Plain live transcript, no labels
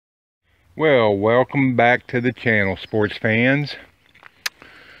Well, welcome back to the channel, sports fans.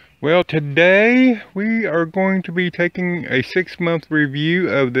 Well, today we are going to be taking a 6-month review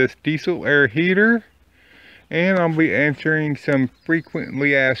of this diesel air heater, and I'll be answering some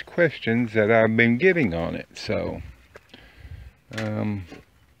frequently asked questions that I've been getting on it. So, as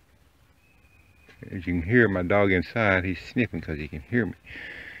you can hear my dog inside, he's sniffing because he can hear me.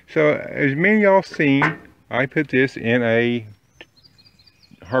 So, as many of y'all seen, I put this in a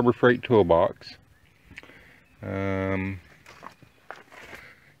Harbor Freight toolbox. You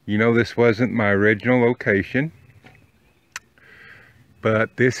know, this wasn't my original location,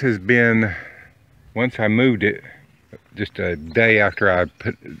 but this has been, once I moved it, just a day after I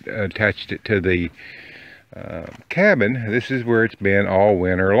attached it to the cabin, this is where it's been all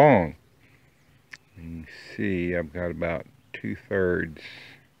winter long. You can see I've got about 2/3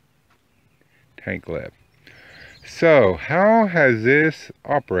 tank left. So, how has this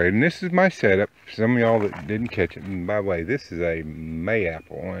operated? And this is my setup. For some of y'all that didn't catch it. And by the way, this is a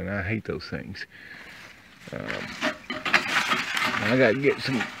Mayapple, and I hate those things. I got to get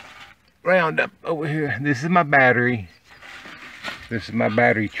some Roundup over here. This is my battery. This is my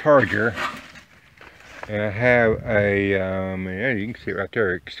battery charger. And I have a, yeah, you can see it right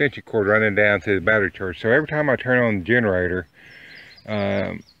there, extension cord running down to the battery charger. So every time I turn on the generator,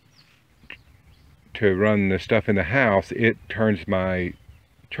 to run the stuff in the house, it turns my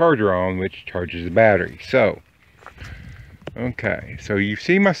charger on, which charges the battery. So, okay, so you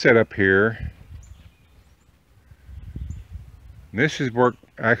see my setup here. This has worked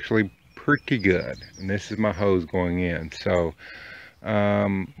actually pretty good, and this is my hose going in. So,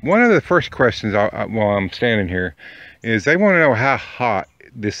 one of the first questions while I'm standing here is they want to know how hot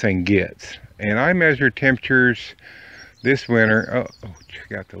this thing gets. And I measure temperatures this winter. Oh,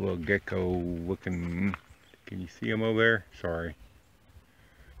 check out the little gecko looking. Can you see him over there? Sorry.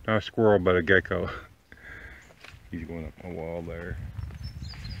 Not a squirrel, but a gecko. He's going up my wall there.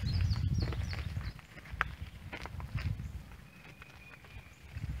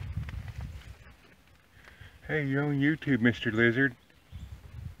 Hey, you're on YouTube, Mr. Lizard.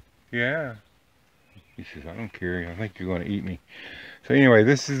 Yeah. He says, I don't care. I think you're going to eat me. So anyway,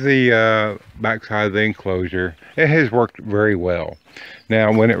 this is the back side of the enclosure. It has worked very well.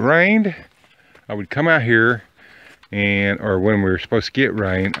 Now, when it rained, I would come out here, and or when we were supposed to get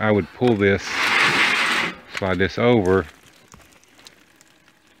rain, I would pull this, slide this over.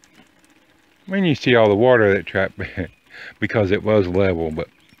 When you see all the water that trapped because it was level, but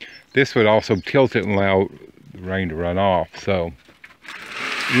this would also tilt it and allow the rain to run off. So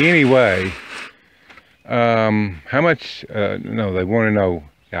anyway, how much, no, they want to know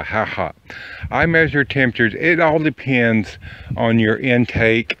how hot. I measure temperatures. It all depends on your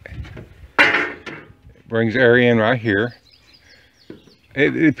intake. Brings air in right here.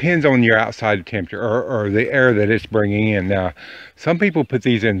 It depends on your outside temperature or the air that it's bringing in. Now, some people put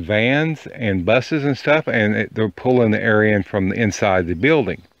these in vans and buses and stuff, and they're pulling the air in from the inside the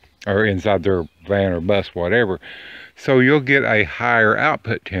building or inside their van or bus, whatever. So you'll get a higher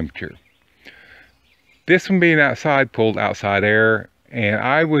output temperature. This one being outside pulled outside air, and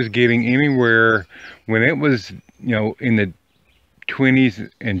I was getting anywhere when it was, you know, in the 20s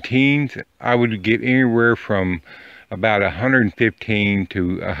and teens, I would get anywhere from about 115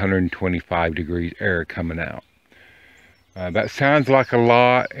 to 125 degrees air coming out. That sounds like a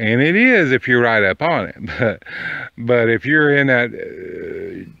lot, and it is if you're right up on it. But if you're in that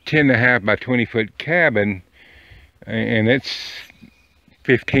 10.5 by 20 foot cabin, and it's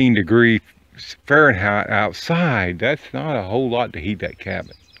 15 degrees Fahrenheit outside, that's not a whole lot to heat that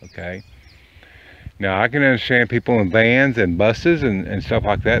cabin, okay? Now, I can understand people in vans and buses and stuff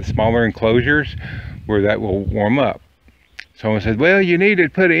like that, smaller enclosures, where that will warm up. Someone says, well, you need to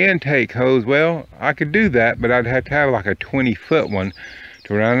put an intake hose. Well, I could do that, but I'd have to have like a 20-foot one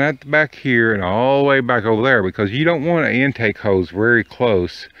to run out the back here and all the way back over there, because you don't want an intake hose very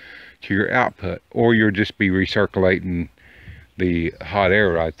close to your output, or you'll just be recirculating the hot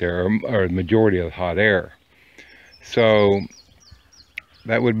air right there, or the majority of the hot air. So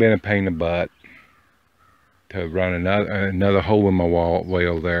that would have been a pain in the butt to run another hole in my wall way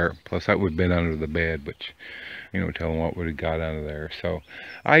over there. Plus that would have been under the bed, which, you know, tell them what would have got under there. So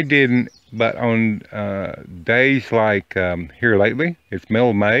I didn't. But on days like here lately, it's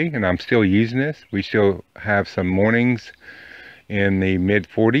middle of May, and I'm still using this. We still have some mornings in the mid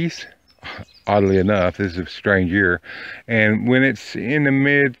 40s. Oddly enough, this is a strange year. And when it's in the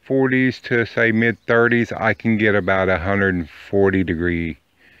mid 40s to say mid 30s, I can get about 140 degree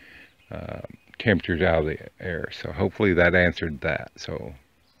temperatures out of the air. So hopefully that answered that. So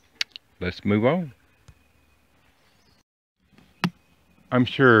let's move on. I'm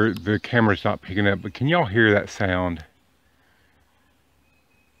sure the camera's not picking up, but can y'all hear that sound?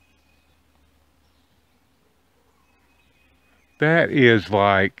 That is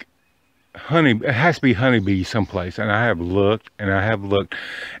like honey. It has to be honeybee someplace, and I have looked and I have looked,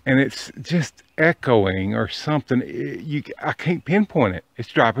 and it's just echoing or something. I can't pinpoint it. It's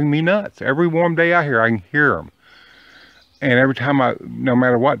driving me nuts. Every warm day out here, I can hear them, and every time no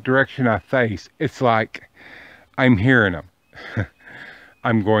matter what direction I face, it's like I'm hearing them.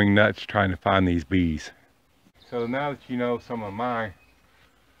 I'm going nuts trying to find these bees. So now that you know some of my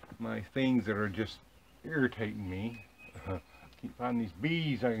things that are just irritating me, I keep finding these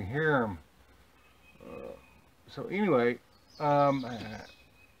bees. I can hear them. So anyway,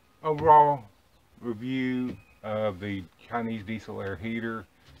 overall review of the Chinese diesel air heater,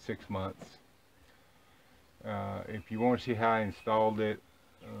 6 months. If you want to see how I installed it,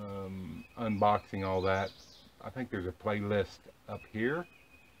 unboxing, all that, I think there's a playlist up here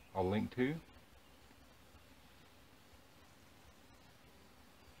I'll link to.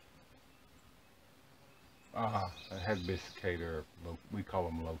 I had biscicator, we call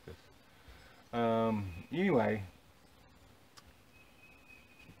them locusts. Anyway,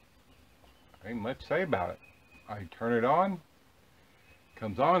 ain't much to say about it. I turn it on,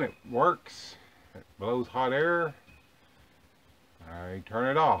 comes on, it works, it blows hot air. I turn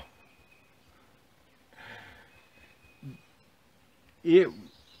it off.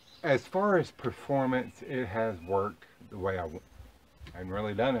 As far as performance, it has worked the way I hadn't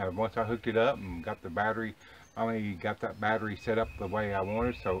really done it. Once I hooked it up and got the battery, finally got that battery set up the way I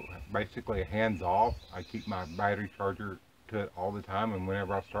wanted, so basically hands off. I keep my battery charger to it all the time, and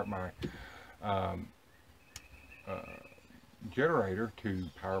whenever I start my generator to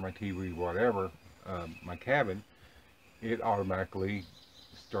power my TV, whatever, my cabin, it automatically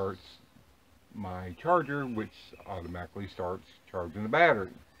starts my charger, which automatically starts charging the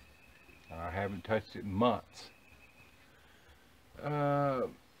battery. I haven't touched it in months. So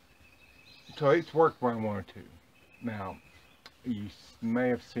it's worked where I wanted to. Now, you may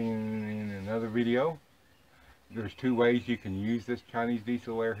have seen in another video, there's 2 ways you can use this Chinese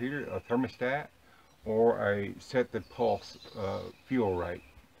diesel air heater: a thermostat or a set the pulse fuel rate.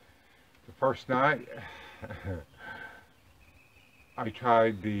 The first night I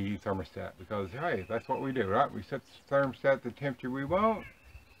tried the thermostat because, hey, that's what we do, right? We set the thermostat the temperature we want.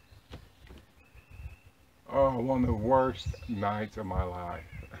 Oh, one of the worst nights of my life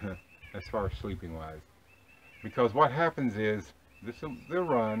as far as sleeping wise. Because what happens is, they'll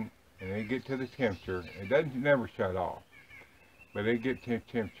run and they get to the temperature. It doesn't never shut off, but they get to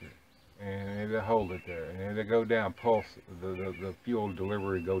temperature and it'll hold it there, and it'll go down, pulse, the fuel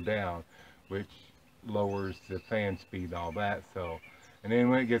delivery go down, which lowers the fan speed, all that. So, and then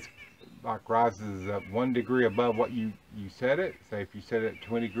when it gets like rises up 1 degree above what you set it, say if you set it at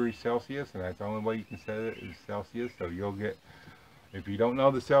 20 degrees Celsius, and that's the only way you can set it is Celsius, so you'll get, if you don't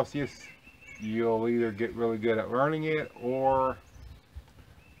know the Celsius, you'll either get really good at learning it or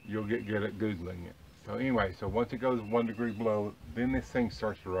you'll get good at Googling it. So anyway, so once it goes 1 degree below, then this thing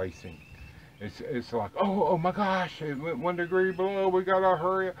starts racing. It's like, oh my gosh, it went 1 degree below, we gotta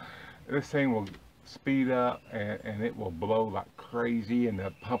hurry. This thing will speed up and it will blow like crazy, and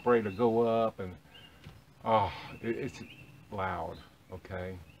the pump rate will go up, and it's loud.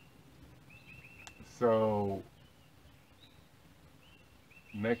 Okay, so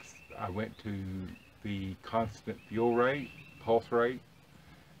next I went to the constant fuel rate, pulse rate,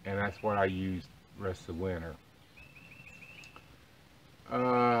 and that's what I used the rest of the winter.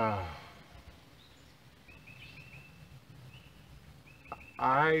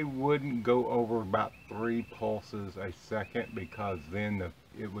 I wouldn't go over about 3 pulses a second, because then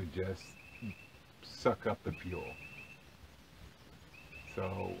it would just suck up the fuel.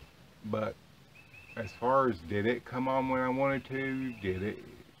 So, but as far as, did it come on when I wanted to? Did it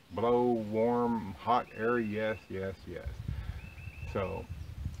blow warm, hot air? Yes, yes, yes. So,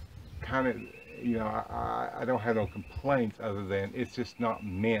 kind of, you know, I don't have no complaints, other than it's just not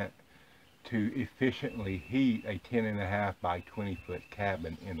meant to efficiently heat a 10.5 by 20 foot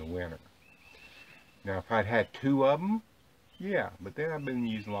cabin in the winter. Now, if I'd had 2 of them, yeah, but then I've been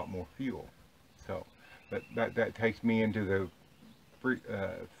using a lot more fuel. So, but that takes me into the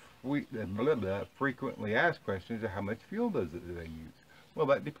frequently asked questions of how much fuel do they use? Well,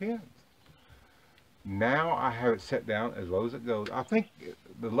 that depends. Now I have it set down as low as it goes. I think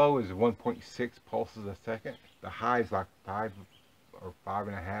the low is 1.6 pulses a second. The high is like 5 or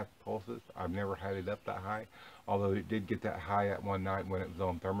 5.5 pulses. I've never had it up that high, although it did get that high at one night when it was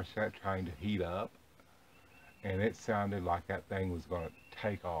on thermostat trying to heat up, and it sounded like that thing was going to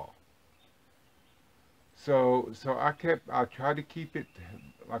take off. So I tried to keep it,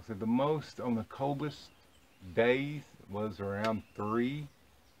 like I said, the most on the coldest days was around 3,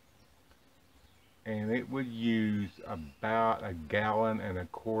 and it would use about 1.25 gallons to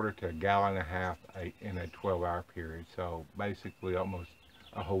 1.5 gallons in a 12-hour period. So basically almost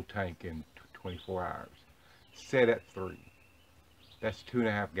a whole tank in 24 hours. Set at 3. That's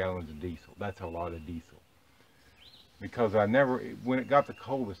 2.5 gallons of diesel. That's a lot of diesel. Because when it got the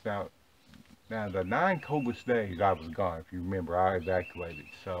coldest, now the 9 coldest days I was gone. If you remember, I evacuated.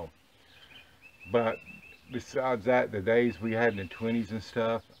 So, but besides that, the days we had in the 20s and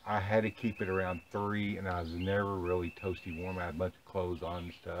stuff, I had to keep it around 3, and I was never really toasty warm. I had a bunch of clothes on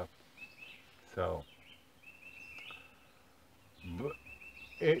and stuff. So, but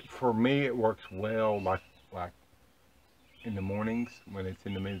for me, it works well. Like in the mornings when it's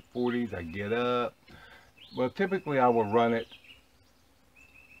in the mid 40s, I get up. Well, typically I will run it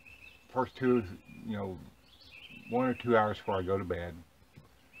first 1 or 2 hours before I go to bed.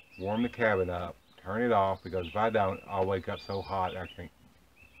 Warm the cabin up, turn it off, because if I don't, I'll wake up so hot I can't,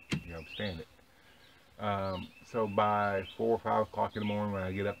 stand it. So by 4 or 5 o'clock in the morning when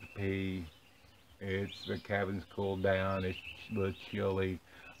I get up to pee, the cabin's cooled down, it's a little chilly.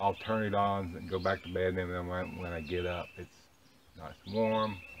 I'll turn it on and go back to bed, and then when I get up, it's nice and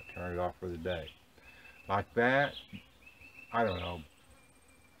warm. I turn it off for the day. Like that, I don't know.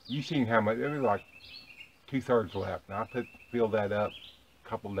 You seen how much, it was like 2/3 left. And I filled that up a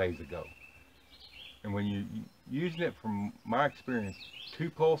couple of days ago. And when you're using it, from my experience, 2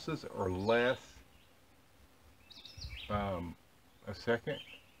 pulses or less a second.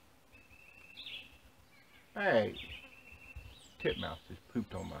 Hey, titmouse just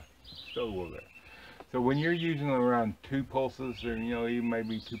pooped on my stove over there. So when you're using around 2 pulses, or even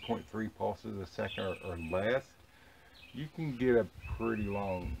maybe 2.3 pulses a second or less, you can get a pretty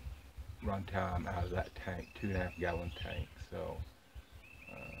long run time out of that tank, 2.5 gallon tank. So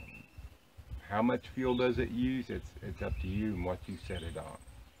how much fuel does it use? It's up to you and what you set it on.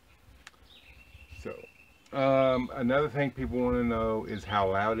 So another thing people want to know is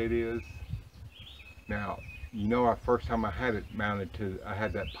how loud it is. Now, our first time I had it mounted I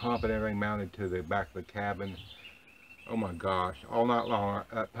had that pump and everything mounted to the back of the cabin. Oh my gosh, all night long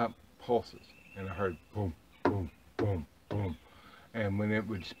that pump pulses, and I heard boom, boom, boom, boom. And when it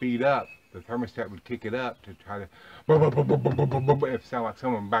would speed up, the thermostat would kick it up to try to boom, boom, boom, boom, boom, boom, boom, boom. It sounded like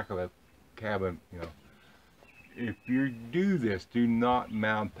someone in the back of the cabin, If you do this, do not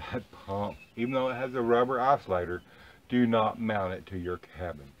mount that pump, even though it has a rubber isolator. Do not mount it to your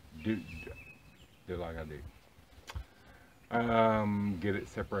cabin. Do like I do. Get it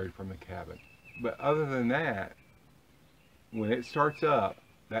separated from the cabin. But other than that, when it starts up,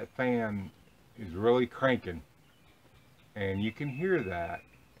 that fan is really cranking, and you can hear that.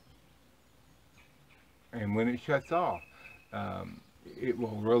 And when it shuts off, it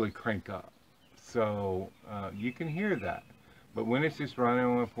will really crank up. So you can hear that. But when it's just running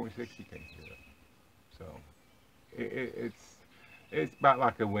on 1.6, you can't hear it. So it's about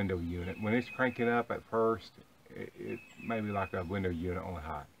like a window unit. When it's cranking up at first, it's maybe like a window unit on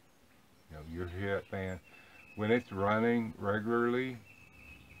high. You hear that fan. When it's running regularly,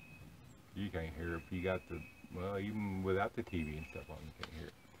 you can't hear it. If you got even without the TV and stuff on, you can't hear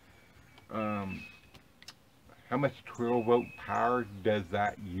it. How much 12-volt power does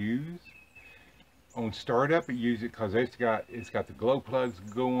that use? On startup, it uses it because it's got the glow plugs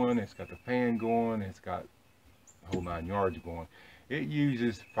going, it's got the fan going, it's got the whole 9 yards going. It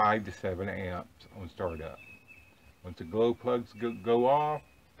uses 5 to 7 amps on startup. Once the glow plugs go off,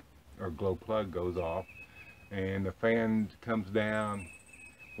 or glow plug goes off, and the fan comes down,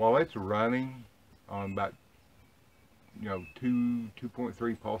 while it's running on about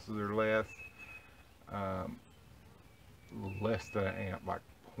 2.3 pulses or less, less than an amp, like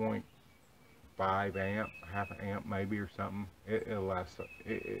 0.5 amp, half an amp maybe or something. It'll last.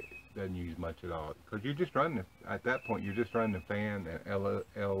 It doesn't use much at all, because you're just running at that point. You're just running the fan and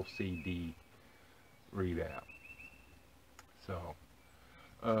LCD readout. So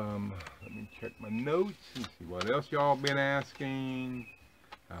let me check my notes and see what else y'all been asking.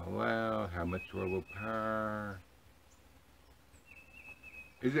 How loud? How much turbo power?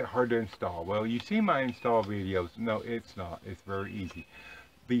 Is it hard to install? Well, you see my install videos. No, it's not. It's very easy.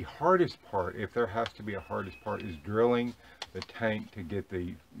 The hardest part, if there has to be a hardest part, is drilling the tank to get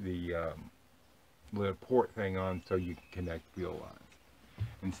the little port thing on so you can connect fuel lines.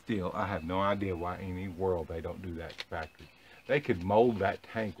 And still, I have no idea why in the world they don't do that factory. They could mold that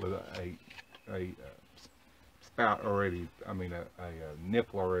tank with a spout already, a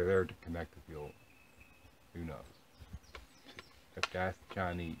nipple already there to connect the fuel. Who knows? If that's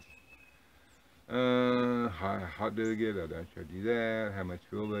Chinese. How do they get it? I showed you that. How much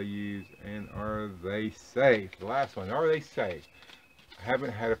fuel they use, and are they safe? The last one, are they safe? I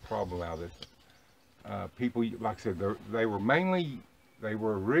haven't had a problem out of this. People, like I said, they were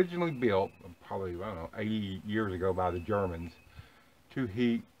originally built, probably, I don't know, 80 years ago by the Germans to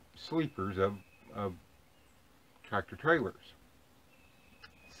heat sleepers of tractor trailers.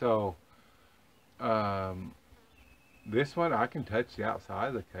 So, this one, I can touch the outside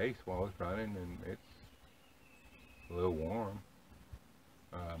of the case while it's running, and it's a little warm.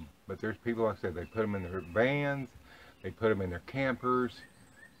 But there's people, like I said, they put them in their vans, they put them in their campers,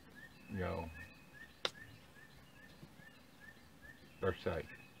 you know, they're safe.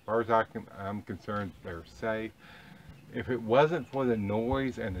 As far as I'm concerned, they're safe. If it wasn't for the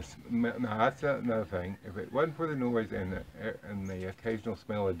noise and now that's another thing. If it wasn't for the noise and the occasional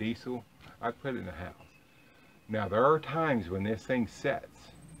smell of diesel, I'd put it in the house. Now there are times when this thing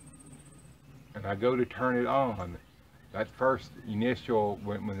sets, and I go to turn it on. That first initial,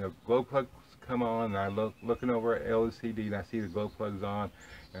 when the glow plugs come on, and I looking over at LCD and I see the glow plugs on,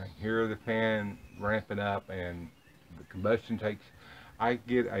 and I hear the fan ramping up and the combustion takes, I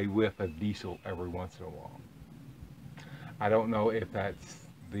get a whiff of diesel every once in a while. I don't know if that's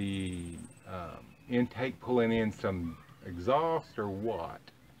the intake pulling in some exhaust or what,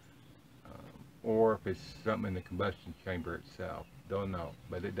 or if it's something in the combustion chamber itself. Don't know,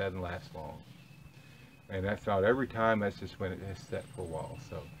 but it doesn't last long. And that's not every time, that's just when it has set for a while.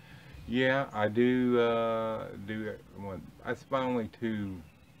 So yeah, I do one. That's my only two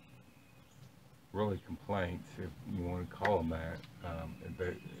really complaints, if you want to call them that.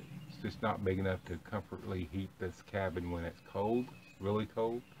 It's just not big enough to comfortably heat this cabin when it's cold, really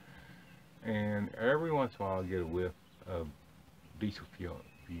cold. And every once in a while I get a whiff of diesel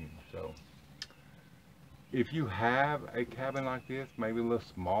fumes. So if you have a cabin like this, maybe a little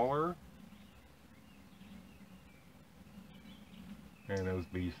smaller, and those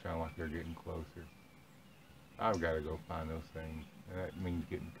bees sound like they're getting closer. I've got to go find those things, and that means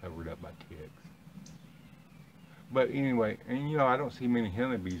getting covered up by ticks. But anyway, and you know, I don't see many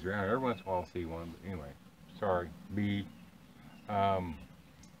honeybees around. Every once in a while I'll see one, but anyway, sorry, bee.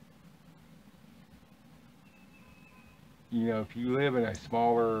 You know, if you live in a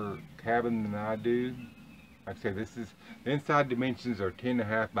smaller cabin than I do, like I say, the inside dimensions are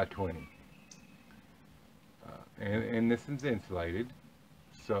 10.5 by 20. And this is insulated.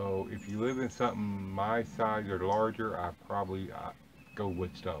 So if you live in something my size or larger, I probably go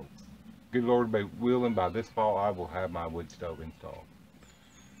wood stove. Good Lord willing, by this fall I will have my wood stove installed.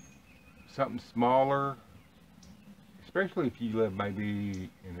 Something smaller, especially if you live maybe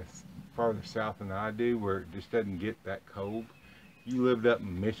in the farther south than I do, where it just doesn't get that cold. You lived up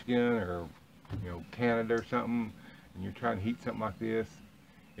in Michigan or, you know, Canada or something, and you're trying to heat something like this,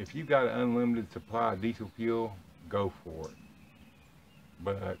 if you've got an unlimited supply of diesel fuel, go for it.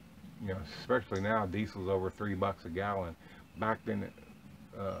 But you know, especially now, diesel's over $3 a gallon. Back in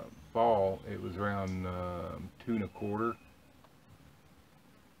fall, it was around $2.25,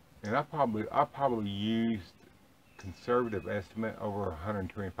 and I probably used, conservative estimate, over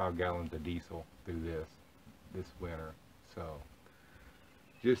 125 gallons of diesel through this winter. So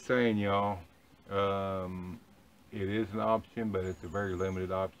just saying, y'all, it is an option, but it's a very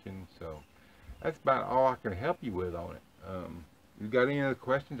limited option. So that's about all I can help you with on it. If you've got any other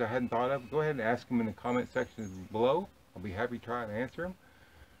questions I hadn't thought of, go ahead and ask them in the comment section below. I'll be happy to try and answer them.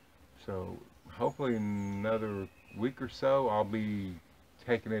 So hopefully in another week or so, I'll be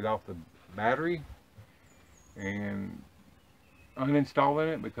taking it off the battery and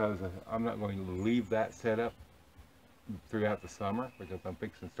uninstalling it, because I'm not going to leave that set up throughout the summer, because I'm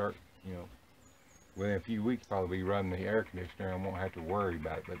fixing to start, you know, within a few weeks probably running the air conditioner. I won't have to worry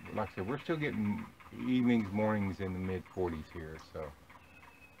about it. But like I said, we're still getting evenings, mornings in the mid-40s here. So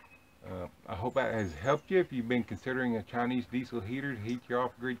I hope that has helped you if you've been considering a Chinese diesel heater to heat your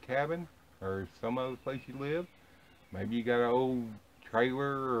off-grid cabin or some other place you live. Maybe you got an old trailer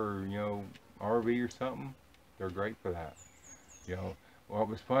or, you know, RV or something. They're great for that. You know, what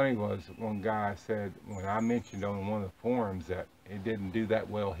was funny was one guy said, when I mentioned on one of the forums that it didn't do that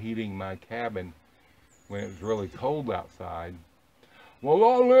well heating my cabin when it was really cold outside. Well,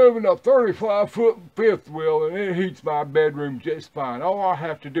 I live in a 35-foot fifth wheel and it heats my bedroom just fine. All I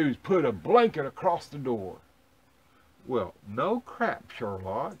have to do is put a blanket across the door. Well, no crap,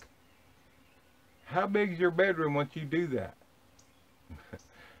 Sherlock. How big is your bedroom once you do that?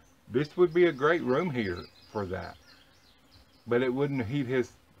 This would be a great room heater for that. But it wouldn't heat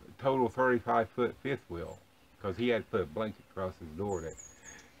his total 35-foot fifth wheel, because he had to put a blanket across his door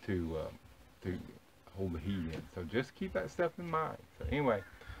to hold the heat in. So just keep that stuff in mind. So anyway,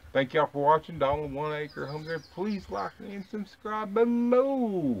 Thank y'all for watching Donald One Acre Home There. Please like and subscribe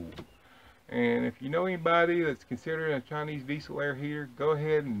below. And if you know anybody that's considering a Chinese diesel air heater, go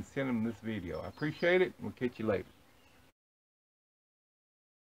ahead and send them this video. I appreciate it. We'll catch you later.